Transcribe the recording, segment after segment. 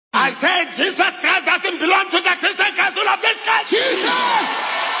I said Jesus Christ doesn't belong to the Christian council of this country. Jesus!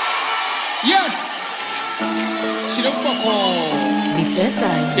 Yes! She don't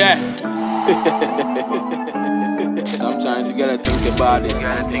Yeah. Sometimes you gotta think about it.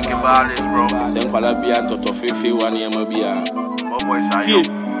 Bro. Same Palabia, Toto Fifi, 1 year, Mabia. Oh,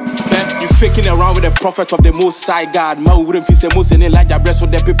 You faking around with the prophet of the Most High God. Man wouldn't feel the most in Elijah breast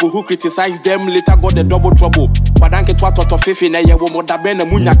of the people who criticize them later got the double trouble. Wadanke to Toto Fifi, na ye womo da ben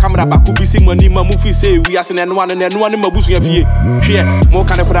munya camera baku bisi money mamufi say we are and one mabusu yafie. Here, more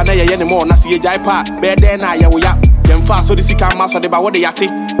kind of na ye more na see jaipa. Bede na ye ya. Them fast so the sika mass of the what they yati.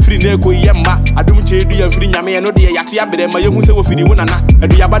 Free neko yemba. Adom Kyei Dua and free nyame no de yati abere ma yehu se wo firi wonana.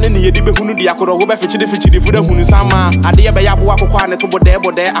 Adu yaba ne ye de behunu de akoro wo be fichide fu da hunu sama. Ade ye be ya bo akokwa ne to bode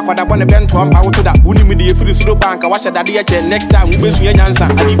akwada bone bento ampa wo to da. Uni mi de firi sudo banka wa hye dade ye che next time wo besu nyansa.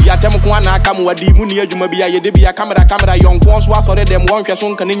 Ade bia tem ko ana aka mo wadi mu ne adwuma bia ye de bia camera yonko so asore dem won hwe so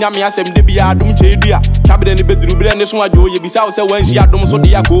nka ne nyame asem de bia Adom Kyei Dua. Tabede ne bedurubere ne so adwo ye bisa wo se wanhyi adom so de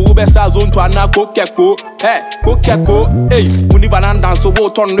yakɔ wo be sa zonto ana kokekpo. Hey, uni banana so wo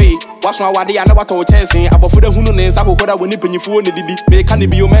tonre. Waso awade ya na wato chense. Abofo da hunu ne nsa kokoda woni panyifo ne didi. Me ka ne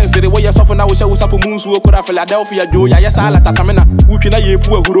bio mensere wo ye sofo na wo hye wo sapo munsu okora Philadelphia jo ya yesa ala tasamena. Wutwi na ye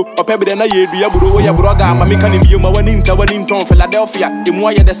pu ahuro. Opebede na ye dua buro wo ye broga ama me ka ne bio ma wani nton Philadelphia. Emu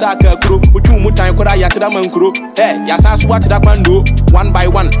aye de saka kuro. Wutwi mu tan kora ya tira mankuro. Hey, ya sanso watira kwando. 1 by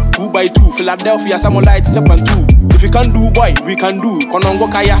 1, 2 by 2. Philadelphia samolite sepantu. If you can do, boy, we can do. Konongo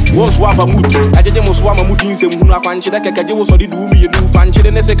kaya, won't swap a mood. I did most swam a mood in some Huna Panchi that Kaja was already do me a new fan. She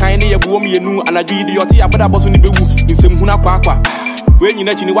didn't say kind of boom, you knew, and I did the Yoti, but I was in the boot in some Huna Quaqua. When you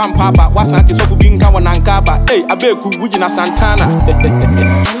know one papa, what's not so being Kawan and Kaba? Hey, I beg you, Wujina Santana.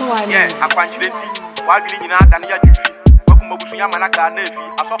 yes, I punch the tea. Why did you not? And Yabuya Manaka Navy,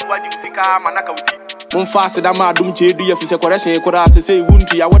 a software Sika Manaka. Mon fast da ma Adom Kyei Dua fi se correction kora se say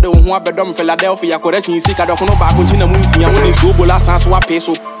wuntu ya wode ho abedom Philadelphia correction sika da kono ba konchina munsia woni so bola sanso wa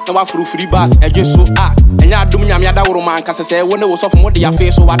peso na wa furu free bus eje so enya Adom nyame ada woro man kase se woni wo sofo mode ya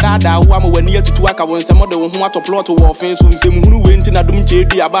face so wadada wo am wani atutu aka won se mode wo ho atoplot wo fen so nsem hunu we nti na Adom Kyei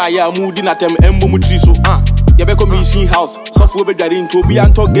Dua ba ya mu di na tem embo mu tri so Yebe commission house, software be dari into be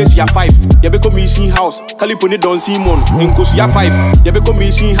anto gate ya 5. Yebe commission house, Calipone Don Simon, Nkos ya 5. Yebe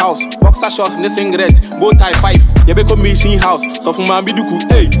commission house, boxer shorts ne singlet, bow tie 5. Yebe commission house, software biduku,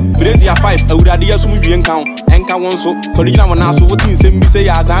 hey, blaze ya 5. Awurade ya sumu bi enka won so. So the gina na so wotin sem bi say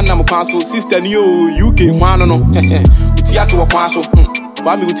ya zan na mo kwan so. Sister ni o UK hwan no. Uti ati wo kwan so.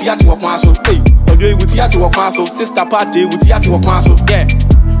 Kwa mi uti ati wo kwan so. Hey, odo uti ati wo kwan so. Sister party uti ati wo kwan so. Yeah.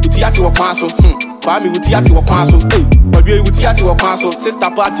 Uti ati wo kwan so. Kwame uti ati wo kwan so. Hey, obi uti ati wo kwan so.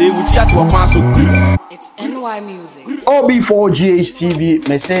 Sister party uti ati wo kwan so. It's NY Music. OB4GH TV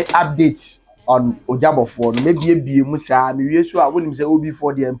me say update on Ogyabofour. Maybe be musa me wie so a wonim say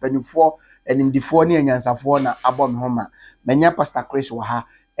OB4 de empanifo enimdifo ne anyansafo na abom homa. Menya Pastor Chris wa ha.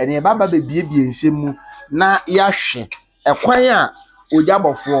 Ene baba be bie nsemu na yahwe ekwan a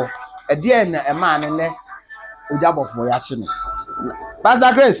Ogyabofour ede na ema ne Ogyabofour ya chi no.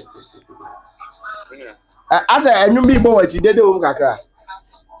 Pastor Chris asa enyu bi bo wachi dede wo kakra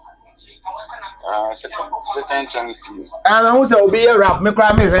second chance who say obi rap me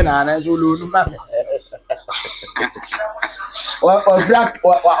cry me hwe na so lo nu ma o black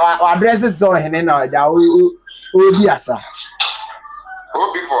o address it so hene na ja o bi asa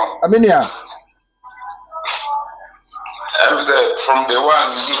o before aminia I'm from the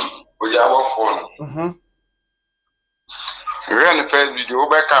one Ogyabofour we ran the first video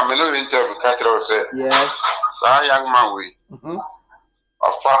back come no interview catch say yes sa young man we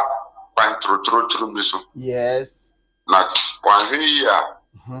afa pan tr0uble so yes na one here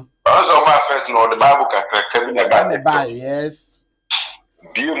also my first no the Bible kakra na ba yes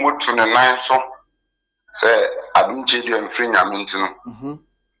be mo to the 9 so say Adom Kyei Dua free nyame ntino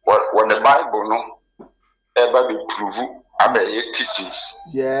what the Bible no ever be prove abe teachings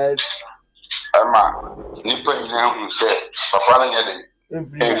yes ama nipa nyina hu say papa na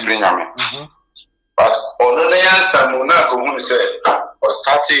nyede free nyame but ono na yansa mo na ko hu say o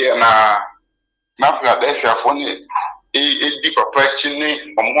start na Philadelphia for ni di papa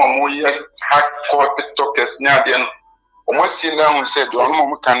chini omo ye hardcore tiktokers nya de no omo ti na hu say do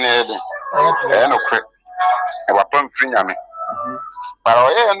omo kan na de no kre e wa pam free nyame but o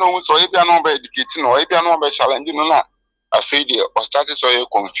ye no so e bia no be educate no e bia no be challenge no na afraid o start so you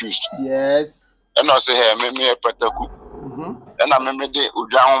confused yes and I say hey me pataku and I me de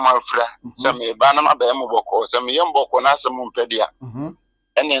udwan ma fra say me ba na ma ba mo boko say me yem boko na say mo mpedia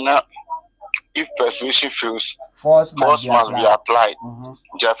and na if persuasion fails force must be applied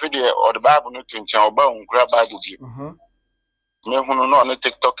jafe de or the Bible no to nchen oba unkra Bible bi me hunu no on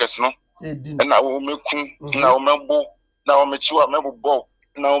TikTokers no na wo meku na wo mebo na wo mechiwa mebo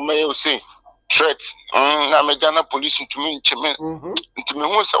na wo me say threat na me Ghana police ntumi ncheme ntumi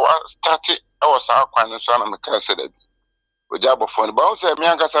hu se wa start e was akwan so na me ka se da Ogyabofour no ba say me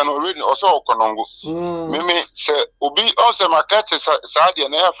ankasa no already also okonongo me say obi o say makate sa de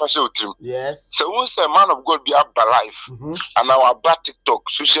na ya fa she otrim yes so who say man of God be up life and our TikTok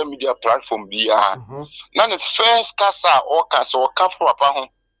social media platform be na the first kasa or kasa or ka for papa ho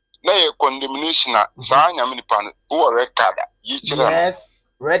na ye condemnation sa nya me nipa no wo red card yi kire yes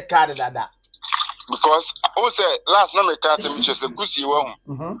red card dada because who say last na me ka say me chese kusi wa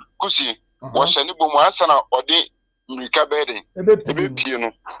hu kusi wo shani bomu ansa na ode Mrika bede ebe pie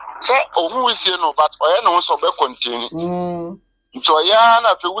no say ohu wesie no but oye no so be contain so ya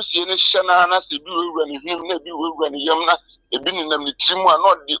na fe wesie no hye na se bi wura ne hwim na bi wura ne yam na ebi ne nam ne trimu a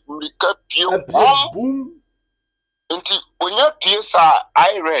no de mrika pie boom nti onya pie sa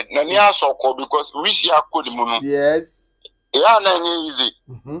I read na ni asoko because wesie akodi mu no yes ya na nye easy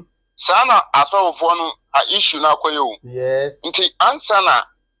sana asofo no a issue na akoyo yes nti answer na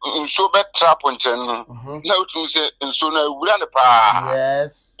so be trap on no na utum say so na wura ne pa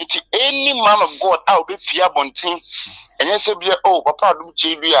yes it any man of God out be fear bonten enye se bia oh papa dum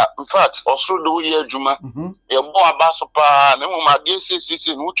chi bia in fact also do ye adwuma e bo aba so pa na mo ma de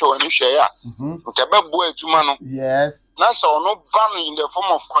sisi no twa wani hwe ya nke be bo adwuma no yes na so no ban in the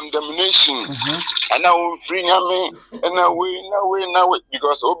form of condemnation and now free nyame na we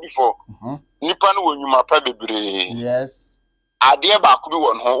because oh before nipa no wonyuma pa bebre yes ade ba ko bi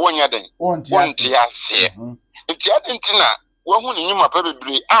won ho wonya den wonti ase nti ade ntina wo hu ni nyuma pa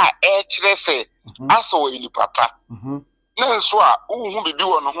bebre a e kire se aso ni papa na nso a wo hu bibi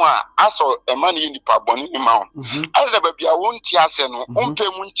won ho a aso e ma ni nipa boni ni ma ho ade ba bia wonti ase no ompe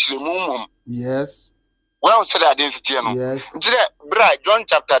mu nkire mu mum yes well said identity no nti bra John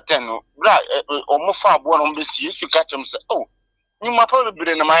chapter 10 no bra omofa abo no mbesi Yesu ka chem se oh nyuma pa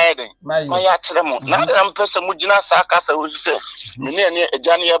bebre na maye den maya kire mo na de mpesa mu gina sa aka sa wo se me ne ne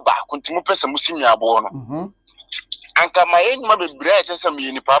ejane ye ba kuntimu pesa mu simi abo no anka maye nyuma bebre a chese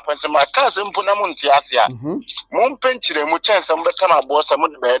me ni papa se ma ka se mpu na mu nti ase a mo mpenkire mu chense mbeta na abo sa mu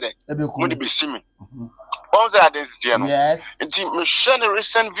de be den mu de be simi all that is no nti me share the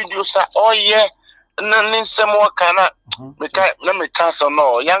recent video sa oh yeah na ninsemo kana me ka so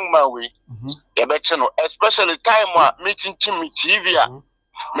no young man we e be che no especially time a meeting team TV a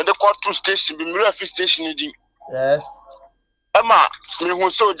me de call to station be mirror station di yes ama me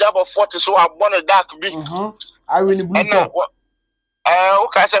hu so Ogyabofour so abon dark bi I really blue top o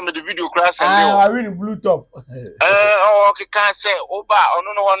ka say me the video class and I really blue top o ka say o ba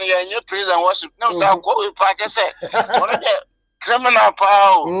ono no hono ya nye praise and worship na so ko we pa ke say ono de criminal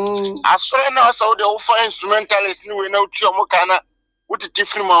power asore na so de offer instrumentalist ni we na uti omo kana uti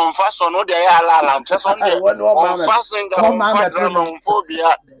tifri ma mfa so no de ya ala nche so de on fasting ga on drama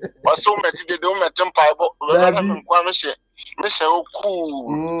phobia o so meti de do metem paibo we na kwa me she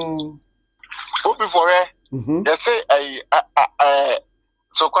oku o before they say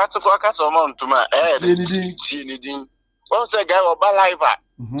so kwatu kwa ka so ma ntuma tinidin won say guy oba live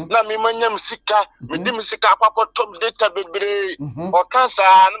na me manyam sika me dim sika akwakotom data bebre o kansa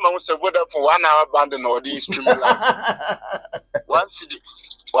na ma se Vodafone 1 hour band na odi stream live one city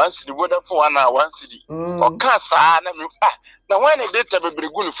Vodafone 1 hour 1 city o kansa na me na when data bebre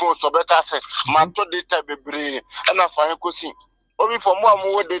gu ni phone so better say ma to data bebre na fa kosi obi for mo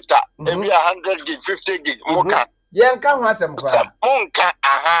am data e be 100 gig 50 gig mo kan yen ka ho asem kwa mo kan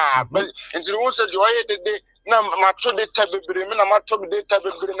nti won say joye de na matro data bebre me na matro data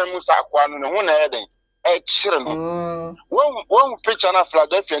bebre na musa akwa no hu na eden e kire no won picture na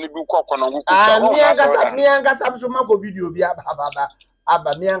Philadelphia ni bi kokko no go kuta mi anga so mako video bi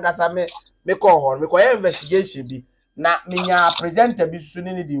aba mi anga sa me call hon me call investigation bi na minya presenter bi susu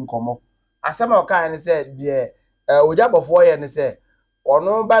ni di nkomo asema o kan ni say de Ogyabofour ye ni say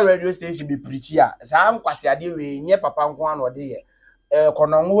ono ba radio station bi preach ya sa nkwase ade we nye papa nko an ode ye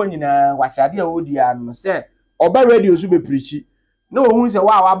kono nwo nyina kwase ade a odi an say oba radio su be preach na ohun say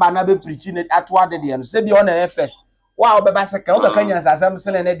wa ba na be preach ne ato ade de no say bi ona e first wa obeba seka obeka nya sasam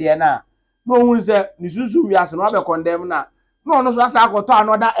sene ne de na ohun say ni susu wi ase no be condemn na no ono so asa akoto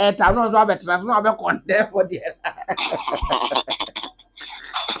another airtime no so abetra so no be condemn for there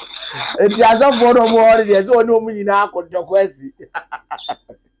eti azofo no mo ori de so no mu nyina akoto kwasi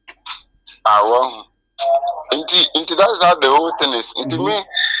awon into that is how the whole thing is into me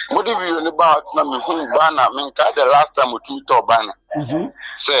what do you know about na me hu bana me ka the last time we to bana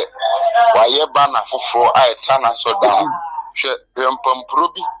say why ye bana for I turn so down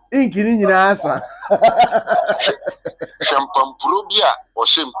Shampamprobi. Inkini nyina asa. Shampamprobi a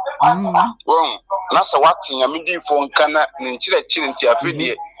oshim. Won na sa watin ya medi fo nka na nchire nti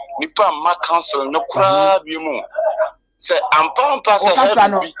afedie nipa ma council no kra bi mu. Se ampa se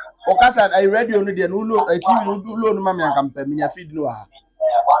heavy. Okasa I radio no de no lo TV no lo no ma me ankampa minya feed no ha.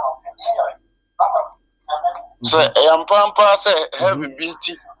 Se ampa se heavy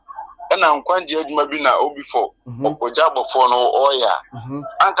binti. And I'm quite judgment be now before Ogyabofour no oya.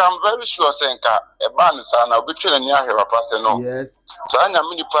 And I'm very sure Senka a ban son I'll be training near her person. No, yes. So I'm a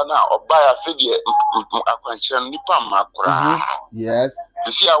mini partner or buy a figure a question Nipam. Yes.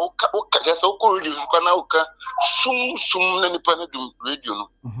 You see, I will just reduce Kanauka soon any panadum radio.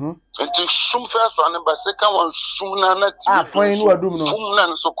 Until soon first one, but second one soon not for you are doing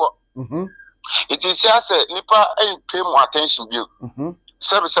so. It is just a Nipa ain't pay more attention bill.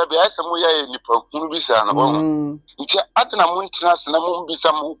 Sabi I some way nipa kunubisa na bon nti adena muntina na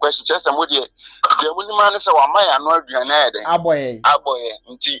mumbisa mu question chese mo de munima ne se wa maya no aduane ede aboye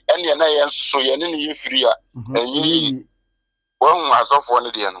nti ene na ye nso ye ne ye firi a enyi won asofo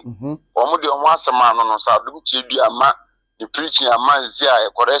ne de no o mo de o asema no sa dum che dua ma the preaching a man zia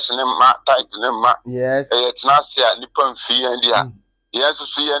correction ma tight ne ma yes e tina se a nipa mfi ya dia ye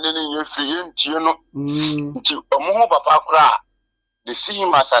nso ye ne ye firi nti no nti o mo papa kura. They see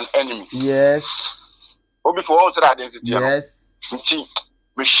him as an enemy. Yes. Or before all that identity. Yes.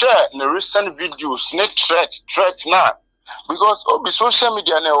 We share the recent videos, net threat now. Because Obi social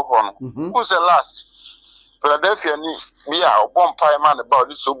media now who's the last? Philadelphia we are one pie man about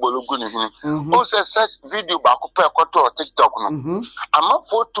this so bologuni. Who's a such video back up TikTok? I'm not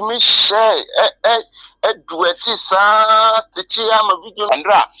for to me share a duety sa the video and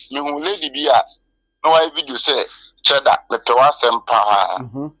rap me who lady be no I video say Cheddar, the Pewa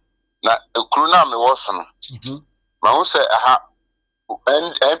Sempa, na Kruna me was on. Ma say,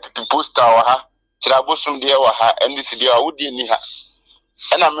 and post our ha, Chirabosum dear ha, and this dear would be ha.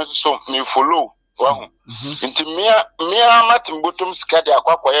 And I meant so me follow. Into mere matin bottom scatty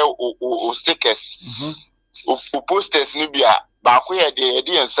aqua or stickers. Posters Nubia, Bakuya de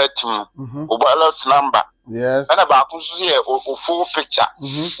idea and set him, Obalot's number. Yes. And about here or full picture.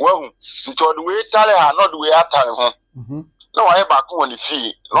 Well, so the way tell her not the way I tell home. No, I back on the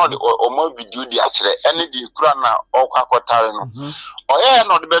fee, not or more video the actually any the crana or Quacotarino. Or yeah,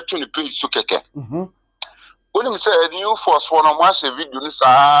 not the better to the page to keke. When him say new force one on watch a video, much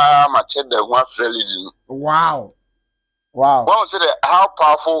the one religion. Wow. One said how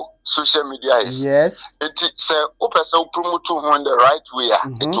powerful social media is. Yes. It say open so promote to in the right way.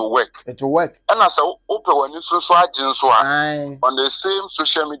 It will work. It will work. And as open when you so on the same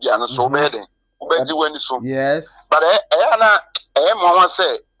social media and so bad. Yes. But I am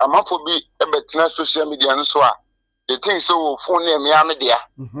say I'm not for be a better social media and so the thing so phone near Miami there.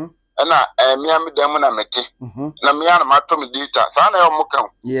 And I Miami Demona Meti. Namiana Matom data. Sana Mokam.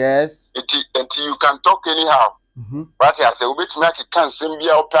 Yes. Until you can talk anyhow. But I say, we make it can send me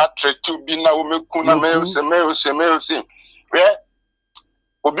out tr0uble now. We kuna mail sim. Where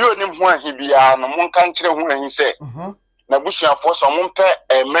Obi onim ho ahi bia no mon kan kire ho ahi se. Na busuafo so mon pe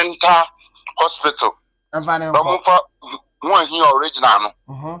a mental hospital. Avane ho ho ahi original no.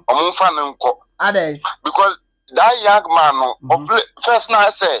 Mon fa ne nko. Ade. Because that young man no first now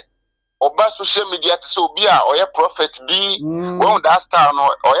say oba social media to so be a prophet be when that star no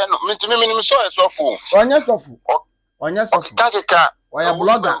oya no me so esofu onya sofu takeka oya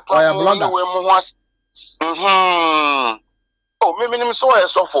blogger we mo oh me so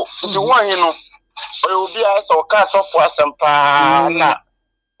esofu nti wan yi no oya obi a so ka sofu asempa na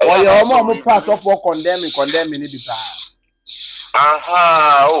oya omo pass sofu condemn ni bi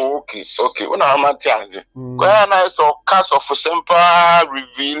pa oh okay una amatiaze ko na so ka sofu sempa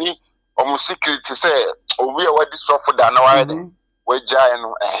revealing secret say we are what this for that now we giant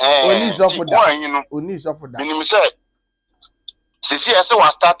oni so for that minim say sisi ese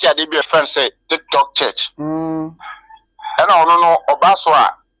was start here dey be a friend say TikTok church and no obaso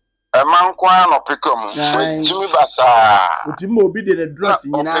a man kwa no pikom we Jimmy Basa utimo obi dey the dress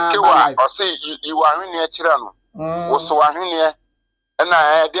nyina o say you are hwene akira no wo so ahwene and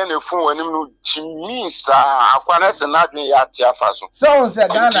I didn't phone when you Chimisa, Aquanes and Admi Yatia Faso. So, said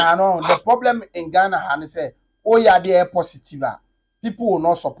Ghana, no, the problem in Ghana, and say, oh, yeah, they are positive. People will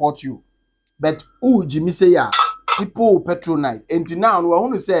not support you. But, oh, Jimmy say, yeah, people will patronize. And now, we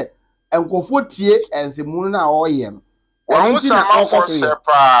want to say, and go for tea and the moon or yam. Yes.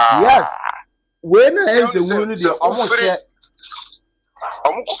 When I am the moon, the almost share.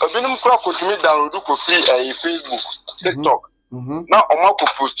 I'm going to download Facebook, TikTok. na omo ko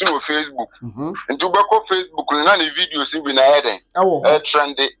post no Facebook nti ubeko Facebook na the videos bi na heden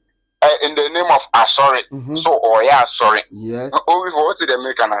trendy in the name of sorry so sorry yes we what the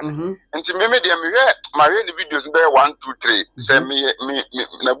American as nti me dey my the videos be 1 2 3 say me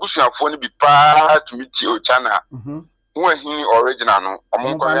na busuafo ni bi pa to meet your channel when he original no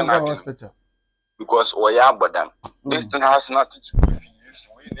omo ko na hospital because abodan this thing has nothing to do with you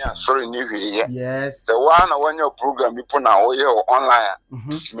sorry ni hwe yes the one when your program people now online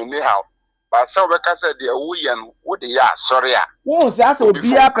me how but so we can say the wo wo dey sorry a wo say as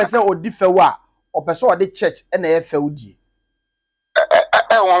obi a pese odi fewo a o pese odi church na e fewo die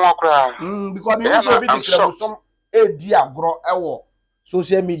won kra because me so obi declare some e di agro ewo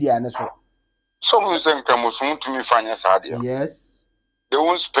social media ne so some say nkramosom tumi fanya saade yes they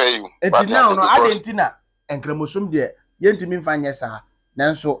won't spare you but now no adentina nkramosom de yentumi fanya sa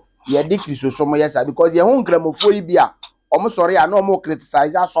nanso ye de kristosom yesa because ye hu nkramofo yi bia omo sorry a no omo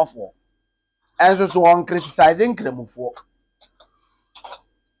criticize asofo enso so on criticizing nkramofo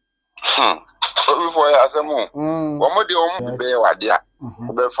before ya asemu omo de omo be wade a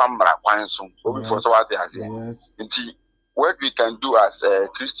be famra kwan so before so what as nti what we can do as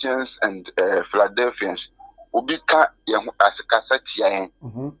Christians and Philadelphians obi ka ye hu asekasa tia yen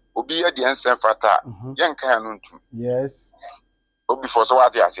obi ye de ensen fata yen kan no ntum yes before so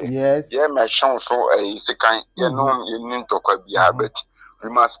what as yes yeah my show so sekan ye no ye nin tokwa bia but we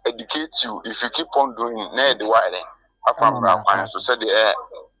must educate you if you keep on doing na the why afamra kwan so said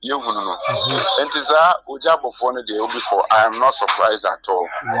you know and is Ogyabofour no dey before I am not surprised at all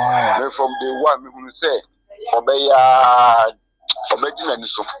wow from day one me who say obeya obejina ni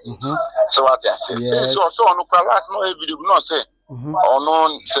so so what I say so on last no video no say ono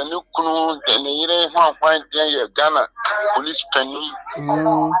se ni kunu ne yire hwan ye Ghana police penny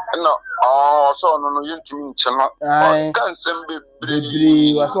no so no yintumi ncheno kan sembe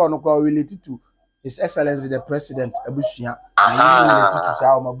bebre was on related to His Excellency the President Abusia related to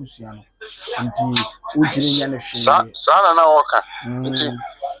sa Abusia no nti ujiri nya ne hwe sa na woka nti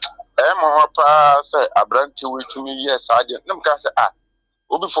mo pa say abranti wetumi yes ade nem ka say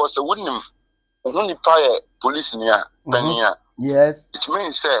obi for say wonim ohuni pa ye police ni a pania yes it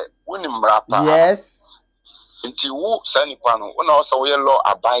means say wonim rapa yes nti wo sanipa no una also we law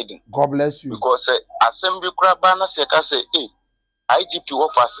abiding God bless you because say assembly kura ba na say ka say IGP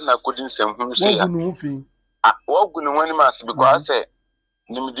offers na couldn't send him say what good one mass because say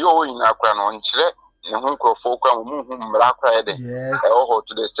nimdi o yin akra no nkyere ne ho nkrofo kwa mu mmra akra de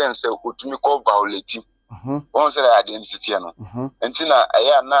to the extent say otumi call violate on say identity no ntina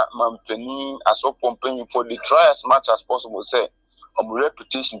aya na mampani asopon panyin for the try as much as possible say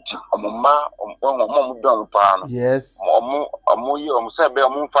reputation team omma ommo don pa no yes ommo yi ommo say be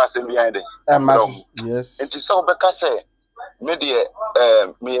ommo fa say behind it yes nti say obeka say media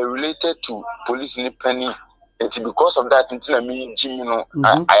me related to police ni penny and because of that until me Jimmy no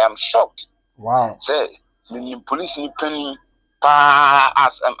I am shocked wow say me police ni penny pa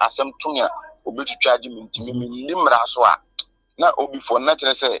as tunya obi to charge me ntimi me limra so a na obi for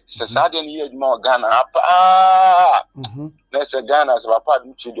natural say sade ni aduma Ghana pa na say Ghana so papa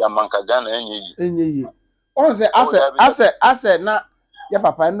dum chidi amanka Ghana enyeyi on say ase na ya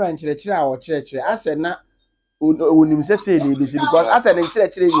papa no ankyerɛkyerɛ a wo kyerɛkyerɛ ase na onim say dey be because ase na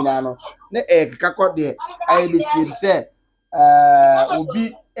nkyerɛkyerɛ nyina no na kaka de ai be say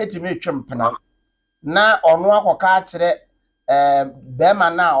obi etime twempena na ono akoka kyerɛ bema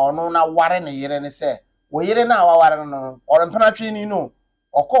na ono na ware ne yere ne say wo yere na awaware no mpena twini no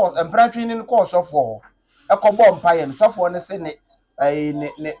okọ mpena twini no ko sofo ekọbọ mpaye no sofo ne se ne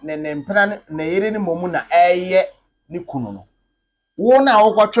mpena ne yere ne momu na eye ne kunu no wo na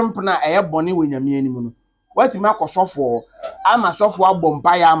awokọtwempena eye bone wonyame anim no watimi akọsofo ama sofo abọ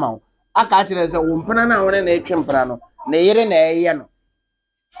mpaye ama aka kyerɛ sɛ wo mpena na wone na etwempena no ne yere na eye no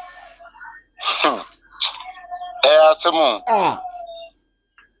asemu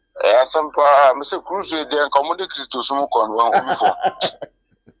asampa Mr. Cruz de commodity Christo sumo kon wan before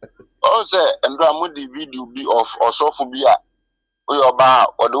o say ndra mo di video bi of osophobia o yo ba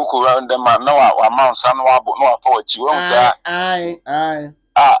o do ko round them na wa mount san wa bo na wa for chi won ka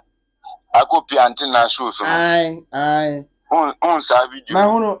I go pianti na show so on sa video ma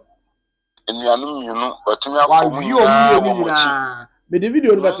hono enuanu mienu otumi akomu nyina me the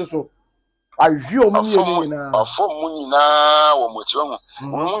video no beto so ajio mu nyina afọ mu nyina wo motiwa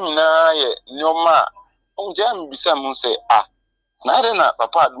mu nyina ye nyoma onja mbisa mu say na ade na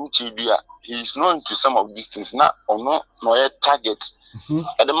papa Adom Kyei Dua he is known to some of these things na ono no ye target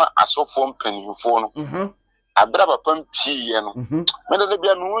edema asofo mpanimfo no abra papa mpie ye no me de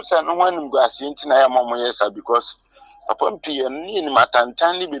bia me hu say no hanim go ase nti na ya momo yes because Upon P and in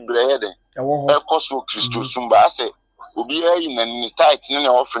Matantani be bread. A cost of Christus Sumba say, Ubia in a tight in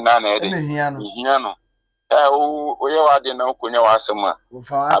offering an Hiano. Oh, we are the no Kunyawasama.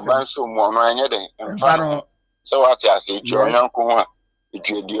 Abanso Mono and so what I say, your uncle,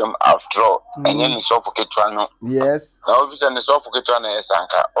 the after all, and then the suffocate one. Yes. Obviously, and the suffocate one is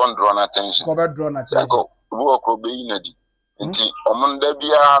anchor on drawn attention. Cover drawn attention. Walk obey Nadi. And among the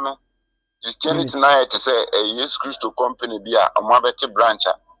Biano. It's telling tonight to say a yes Christo company be a Mabete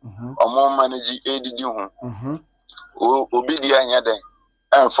brancher. Or more managing ADD. Obidia Yade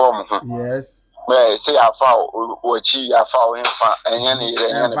and form. Yes. Well, say I foul or chi, I foul him and any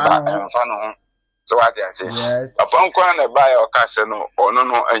and fan. So what I say, yes. Upon corner buy or casino or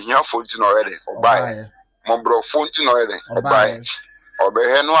no, and here fortune already, or buy Mobro fortune already, or buy or be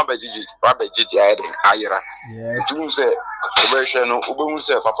no abajiji ayra. Yes. To say, Oberation,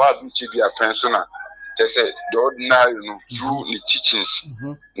 Ubunse, Papa, Chibi, a pensioner. They said the ordinary through the teachings.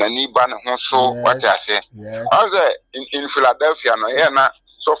 Nani ban so what I say. I was in Philadelphia, no, here na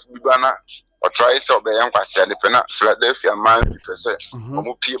soft bibana. Or try so be young question the pena Philadelphia man people say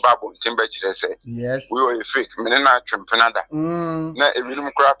omo pie bible timber chire say yes we were fake me na twempenada na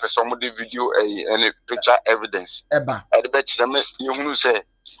ebinom kra person mo the video any picture evidence eba e de be chire me yehunu say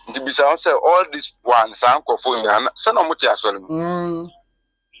nti bisa say all this one san kofo me na say no mo ti asole mu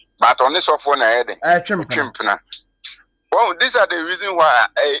but on this of one head twempena. Well, these are the reason why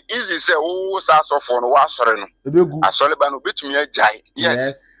easy say oh sa so for no wa sore no asole ba no betumi ajai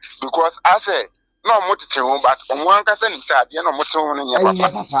yes. Because I say no more to but on one person inside, you know,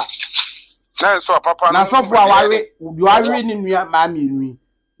 papa. Now, so papa, now, so far, you are reading me, mammy.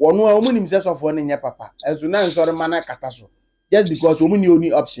 One woman himself of one in your papa, as soon as the man catasso. Just because woman you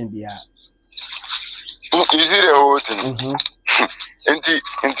only option be here. Is it a whole thing? And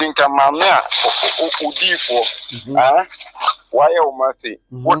think a mamma for why you must say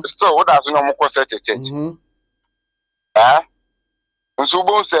what still what has no more concept change? So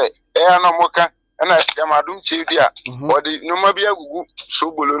both say, no moka, and I am Adom Kyei Dua, or the Numabia Gugu,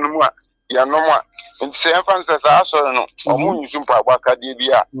 so Bolonuma, Yanoma, and San Francis, I saw no, or Moon Sumpa Waka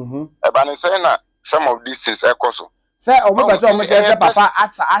Dibia, a Banisena, some of these things are coso. Say, oh, Papa,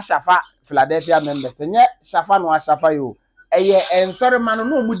 at Ashafa, Philadelphia members, and yet Shafan was Shafayo, a year and sorry man,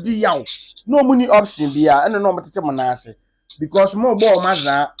 no mudi yow, no money option beer, and no matter because more ball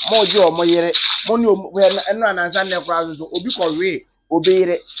mazza, more Joe, more yere, money, and none as I never obey. Obey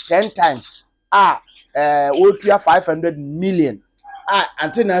it 10 times. We 500 million.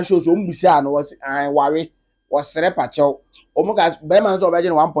 Until now shows Umbusan was I worry was Repacho. Omogas Beman's already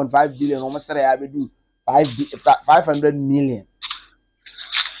 1.5 billion. Almost say I will do 500 million.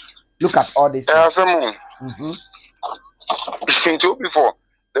 Look at all this. Before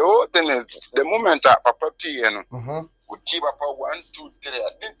the whole thing is the moment that Papa P and would keep up 1, 2, 3. I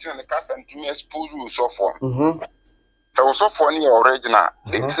didn't tell the cast and to expose you so far. So for any original,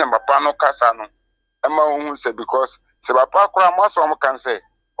 it's a Papa Casano. Emma who said because Papa Cramasom can say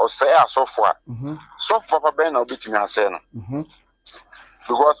or say so far. So Papa Ben or between us.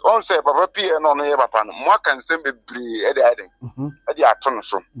 Because on say Papa P and on a Papa, more can say be Eddie at the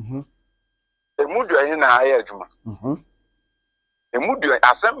Atonoso. A mood in a higher juma. A mood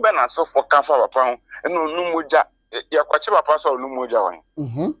assemble and so for Cafa Papa and no Numuja, Yaquacha Papa or Numuja.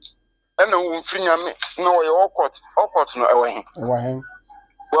 And no free no awkward no away. Well,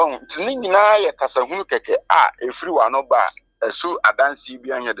 Tinina Casahunke, a free one no bar, a so a dance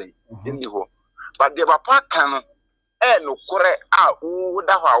behind your day in the hole. But the papa can no correct would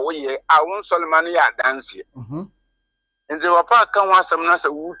have away, I won't sell money at dance here. And the papa can want some nice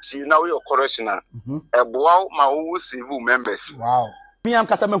wood see now your correction. A bow my own civil members. Wow. Me am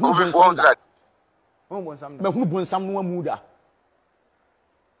Casama who some muda.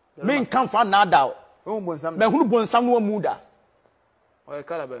 Men come for nada. Men who born some muda. So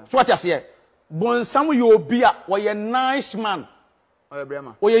what I say? Born some you be a nice man.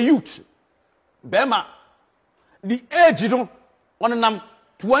 Or a youth. Bema. The age you don't want them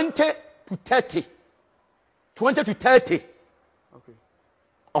 20 to 30. 20 to 30. Okay.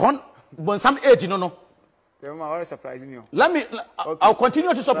 On born some age, you know. Surprising you. Let me. I'll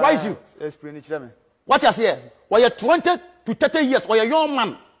continue to surprise you. Explain it to me. What I say? Why you're 20 to 30 years, or a young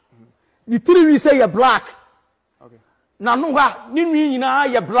man. The 3 we say you're black. Okay. Now no you know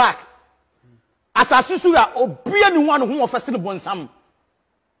you're black. As a sister, be anyone who offers the bonsam.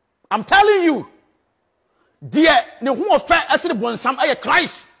 I'm telling you, dear, no who offers as the bonsam are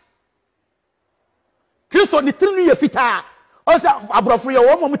Christ. Christ on the 3 year fita. Also, Abrofri,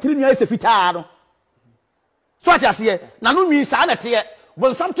 your woman 3 years fita. So what I say? Now no means sanity.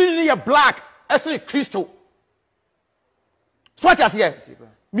 When something you're black, as a Christo. So what as here?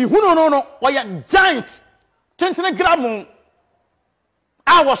 Me who no, why a giant 20 gram.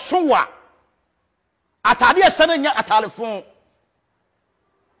 I was so what? Atade sending ya telephone.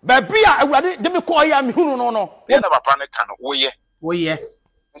 Baby, I would dem call ya me who no. Yeah, papa ne kan wo ye. Oh yeah.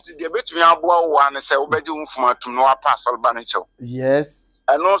 Nti de betumi aboa wo an se wo beji mfuma tum no pass all ba ne chew. Yes.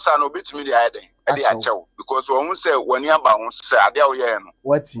 And no sa no betumi de aden. E de achew because wo say woni aba wo say ade a wo ye no.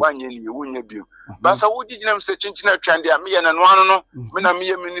 What? Wanye ni wo nya bio. Ba sa wo giginam se chinchina twande a me ye na no anu no. Me na me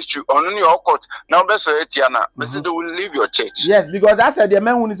ye ministry onu ne your court. Now be so etia na. Me say they will leave your church. Yes, because I said the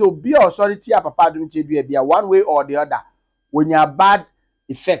man who is be authority a papa Adom Kyei Dua be one way or the other. When you have bad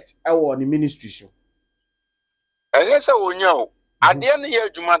effect on the ministry show. And yes, I will know. At the end of the year,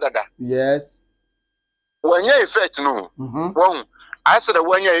 dada. Yes. When you effect no. One, I said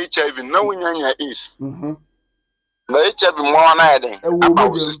when you HIV, no when you is. The HIV more than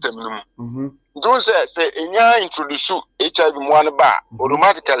about system. Don't say in your introduce HIV one bar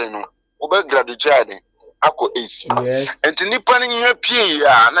automatically no. Over graduate, ako is. Yes. And to nippon in your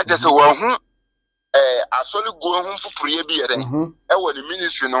PA, not just a one. I saw you go home for free be at the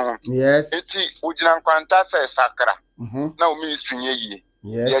ministry no. Yes. Eti ujina kwanta say sakra. Now ministry ye.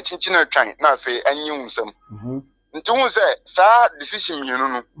 Yes. Ya chinchina twan na fe anyi unsam. Nti hu say sa decision mi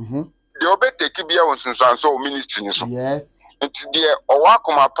no. De obe take bia wonsunsan so ministry ni so. Yes. Nti de owa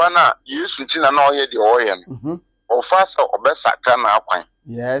komapa na Yesu ntina na oye de oye no. O fast obe sakra na akwan.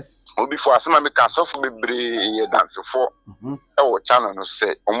 Yes. Obi for asema me ka so for bebre ye dance for. E wo channel no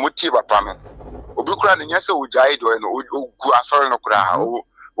say omuti papa no. Obi kura ne nyase ojai do no ogu asori no kura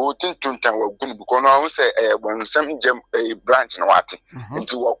o tintuntan wa gun because no say bonsam gem branch no wate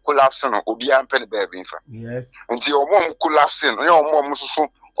nti wo collapse no obi ampe ne ba bi fa. Yes. Nti omom collapse no ya omom soso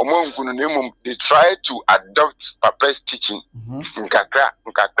omom gunu ne mum they try to adopt papa's teaching nkakra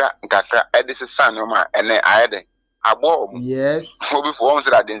e this is son no ma ene ayede abo. Yes. Obi for one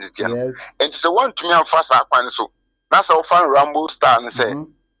say identity no. Yes. Nti say want to me amfasa akwan so na say ofan Rambo star no say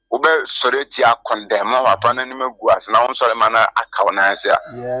Ube soreti a condemn na papa na nime guas na on sore mana akaw na ase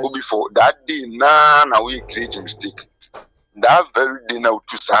Obi for that day na we create mistake that very day na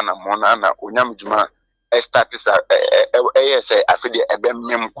utu sana mona na onyam juma status say afede ebe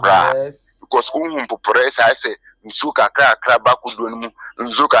mem kura because unhum popore say nsu kakra bakudo mu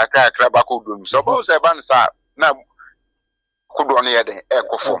nsu kakra bakudo mu so bo say ban sa na kudo ne yeden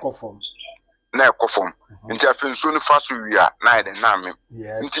ekofom na ekofom nti afenso no faso wia na yede na me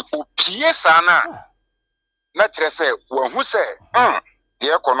nti opie sana na trese wo hu se de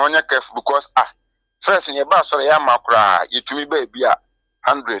ekono nya careful because first ye ba so ya makura yetumi ba bia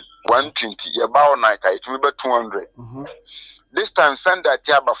 100 120 ye ba all night yetumi ba 200 this time send that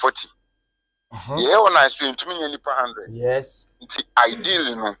ya ba 40 ye all night so yetumi nya nipa 100 yes nti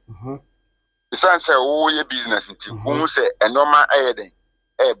ideally no isan say wo ye business nti wo hu se enoma ayeden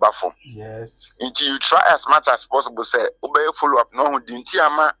bafom. Yes. Until you try as much as possible, say, obey follow up. No, didn't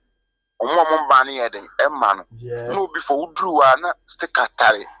ama bani eden, man. Yes. No, before we drew one stick at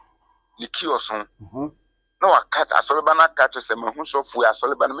Tari, the kiosk. No, a cat, a solibana cat, a man so for a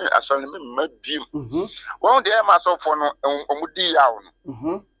soliban, a soliman, beam. One day, myself for no,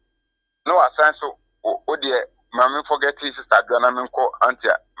 no, a sense so, oh dear. Mammy forget his sister, Dwana call Auntie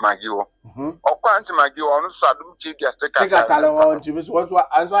Magio. Or Auntie Magio, on Adom Kyei Dua stick at Talo, Jimmy's what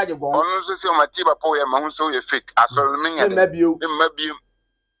answer you go on. So, my Tiba poem, so you fake, as all mean, maybe you.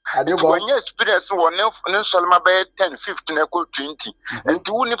 I do one year experience one no Solma Bay 10, 15, 20, and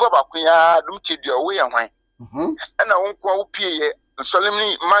 2 Nipa Adom Kyei Dua away and wine. And I won't call P.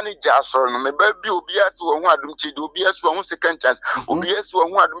 Solemnly manager, so maybe Obias who Adom Kyei Dua, Obias one second chance, Obias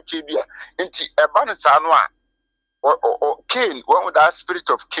one Adom Kyei Dua, and a banner or Cain, one with that spirit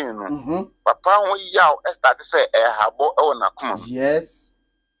of Cain. Papa, we yaw, start to say, habo, nakuma. Yes.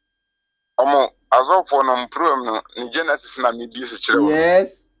 As all for no problem, Genesis na me be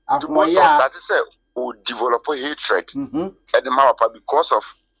yes. The boy start to say, oh, develop a hatred. And the mapa because of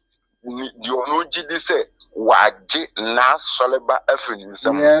the onoji say, waji na soleba efrin.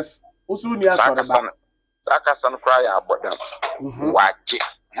 Yes. Usunia Sakasan cry about them. Waji,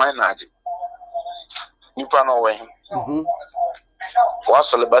 my naji. Nipa no way.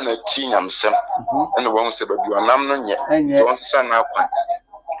 Was Solebana Tiam Sem, and the one said, you are nam no yet. Don't son up.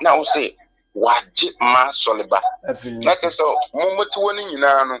 Now say, what jit ma Soleba? Let us all, moment to winning in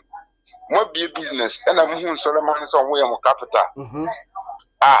an what be a business, and I'm whom Solomon is on way of capital.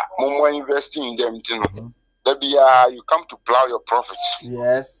 More investing in them, there be you come to plow your profits.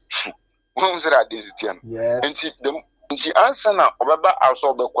 Yes. Whom said I did it? Yes. And see the answer now, Baba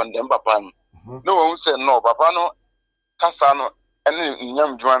also the condemn papa. No one said no, Papa no, Cassano, and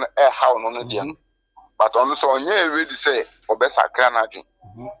Yam Juan how no, dear. but on so on ye ready say obesa kranaju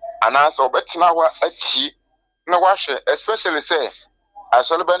and so betina wa achi na wahwe especially say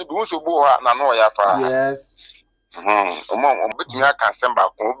asolebani bi so bo ha na no ya pa yes betumi aka semba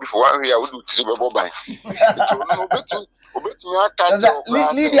ko before one here would tiri bebo ban obetumi aka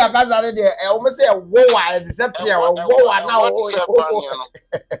Lydia Kazare de e o me say wo wa disappear wo wa na o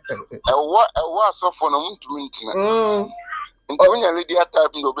wa so for no mutumi ntina nti wonya Lydia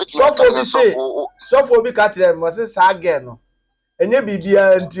type no betumi so for bi ka tire mo say sa again no enye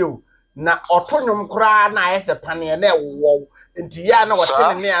bibia nti o na otonwom kra na ayese pane na ewo nti ya na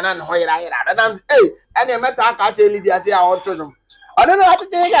wote ne ya na ho yira na ene meta aka che Lydia say a otonwom ono no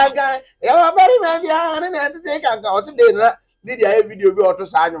atete gangan ya wa bari ma bia ono na atete gangan o se de na Lydia e video bi oto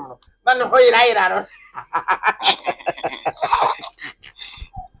sa anwom no na ne ho yira no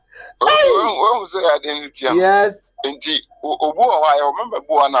oh say identity yes nti obu o wa I remember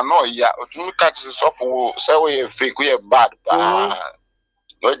bu na no ya otumi catch sofo say we fake we bad pa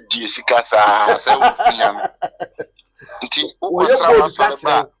no di sika sa say nyam nti o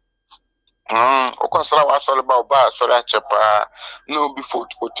kwasra wa sole ba oba sole achepa no before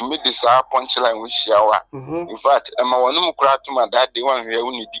otumi this punchline we share wa in fact ema wonu kura tuma that day one hwe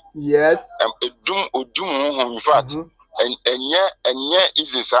unidi yes odum in fact enye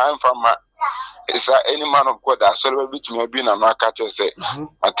is sa mfama is any man of God that sole be to me be na no catch say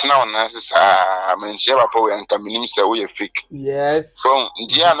atena wona sa menhia papa we anka minim say we fake yes so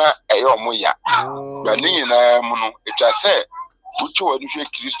ndia na eyo omoya ba ni na mu no etwa say uchu wadu hwe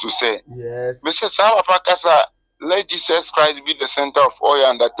Kristo say yes me say sa papa kasa let Jesus Christ be the center of all your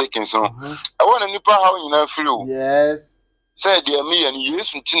undertakings so I want nipa how nyina free yes say dear me and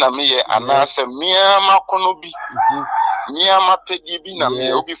Yesu ntina me ye anase me makono bi me amapedi bi na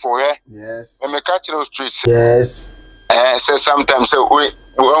me obi for here yes me catch those streets yes say sometimes say we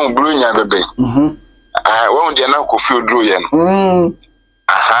won blunya bebe won de na kofi odro ye no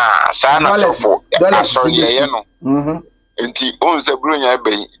sa na sofo asori ye no enti on se blunya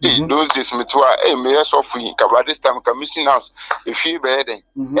be those days me to me sofo ka by this time ka missing house if you be den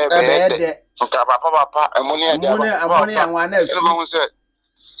be ka papa emoni e anwana asu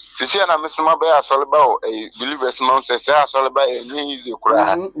sisi na mesuma be asoleba o believers man say asoleba e easy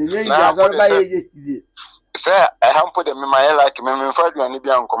kura na asoleba e easy say I hampo de me my like me fa duane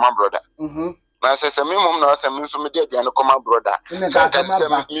bia nkoma brother na say me mom na say me so me de duane koma brother say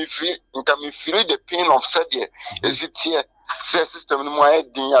me feel the pain of sadia is it here say system no mo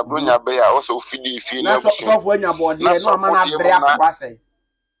din abronya be ya o so fidi fi na so fo anya bode no ma na bre akwa say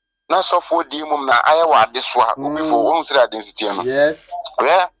na so fo di mom na aye wa de so a obi fo won sira density no yes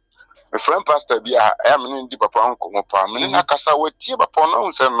yeah my friend pastor bia I am in di papa nkomo pa me na kasa watie papa no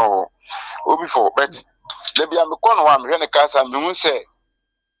say no obi fo but le bia me kono wa me ne kasa me hu say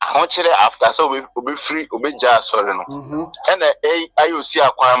ahon kire after so obi free obi ja sorry no ena ayo si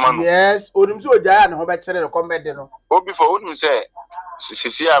akwan ma no yes onim so ja na ho be kire no komede no obi fo onim say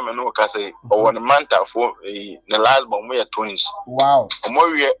sisi am no kasa o won manta for the last bomb we twins wow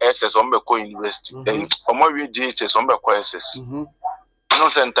omo we SS on be ko university omo we JHS on be ko SS no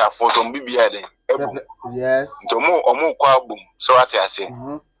center for some bibia den yes omo kwa bum so what I say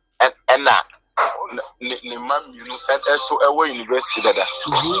and na ne mam you know so ewe university dada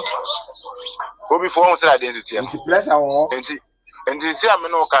obi for one say identity anti pressure wo anti see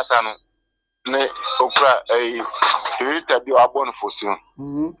am no kasa no ne okra rita bi abon for sale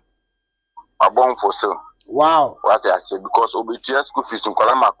abon for sale wow what I say because obi school fees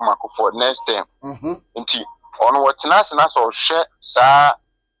nkola makoma for next term anti ono watina na so hwe sa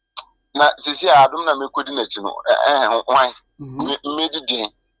na sisi adom na mekodi na chi no wan medidin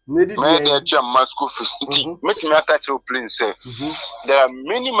made the school fees make me catch your plane safe there are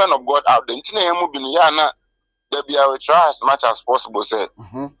many men of God out there ntina yemu bi no ya na there be I try as much as possible say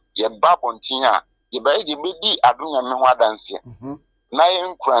ye babontin a ye ba ye be di adom ya me ho adanse na ye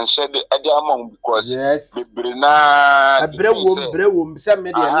nkranhye de ade amon because bebre na brewom se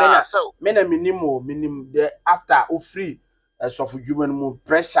me de minim the after o free sofu dwuma no mu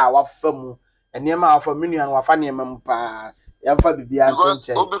pressure wa famu enema afa menu an wa fa ne mam pa yamfa bibia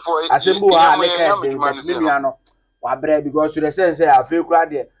ntonche asembu wa ne ka de menu ano wa bre because to the sense say afa kura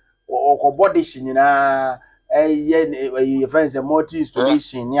de okobody shinyina ye fence multi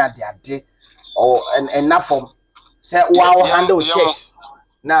installation ni ade or enough for say wow handle church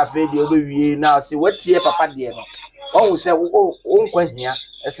na afa de obewie na say watie papa de no o say o nkwa hia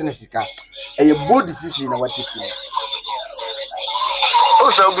esene sika a bold decision na what take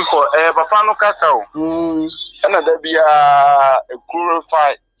so before papa no kasa o na da bia a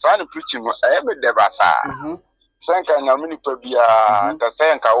glorify san preaching me de basa sanka na mini pa bia ka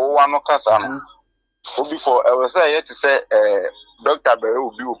sanka wo wa no kasa no before I was here to say Dr. Berry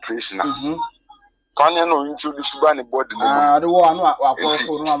will be operational. Can you know introduce the body? The one who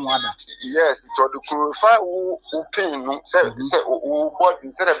yes, it's all the clarify who pain, say, who body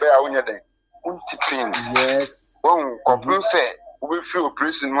instead of bear on your day. Pain. Yes. One, say, we feel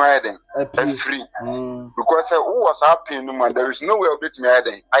operation riding free. Because who was happy no man, there is no way of it me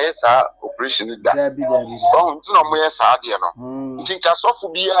riding. I saw operation that. Oh, it's no more sad, you know. Think I saw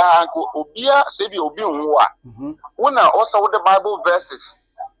for Obia, Sabi Obi, one also with the Bible verses.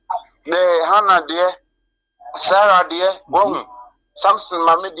 The Hannah dear, Sarah dear, one Samson,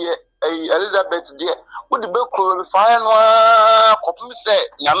 Mammy dear, Elizabeth dear, would the book glorify and copy say,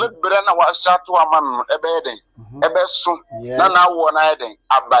 Yammy Brenna was shot to a man, a bedding, a best soon, none now one hiding.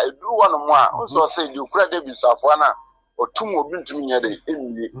 I buy do one more, also say you credit yourself one or two more been to me a day,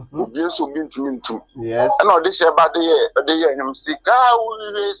 in be so been to me too. Yes, I know this about the year, him sick.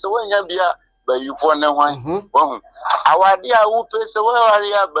 So when you be you for no one. Our dear who pays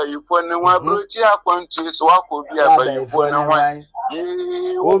away by you for no one, but you are going to swap will be by you for no one.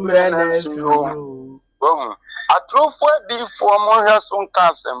 Ye woman, I throw for the former has on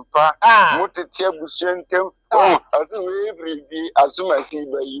cast and pa, multi-table tem. As every day, as soon as he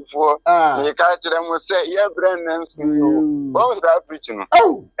by you for the catcher and will say, yeah, Brennan, what was that preaching?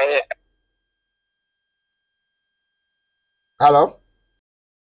 Oh, hello.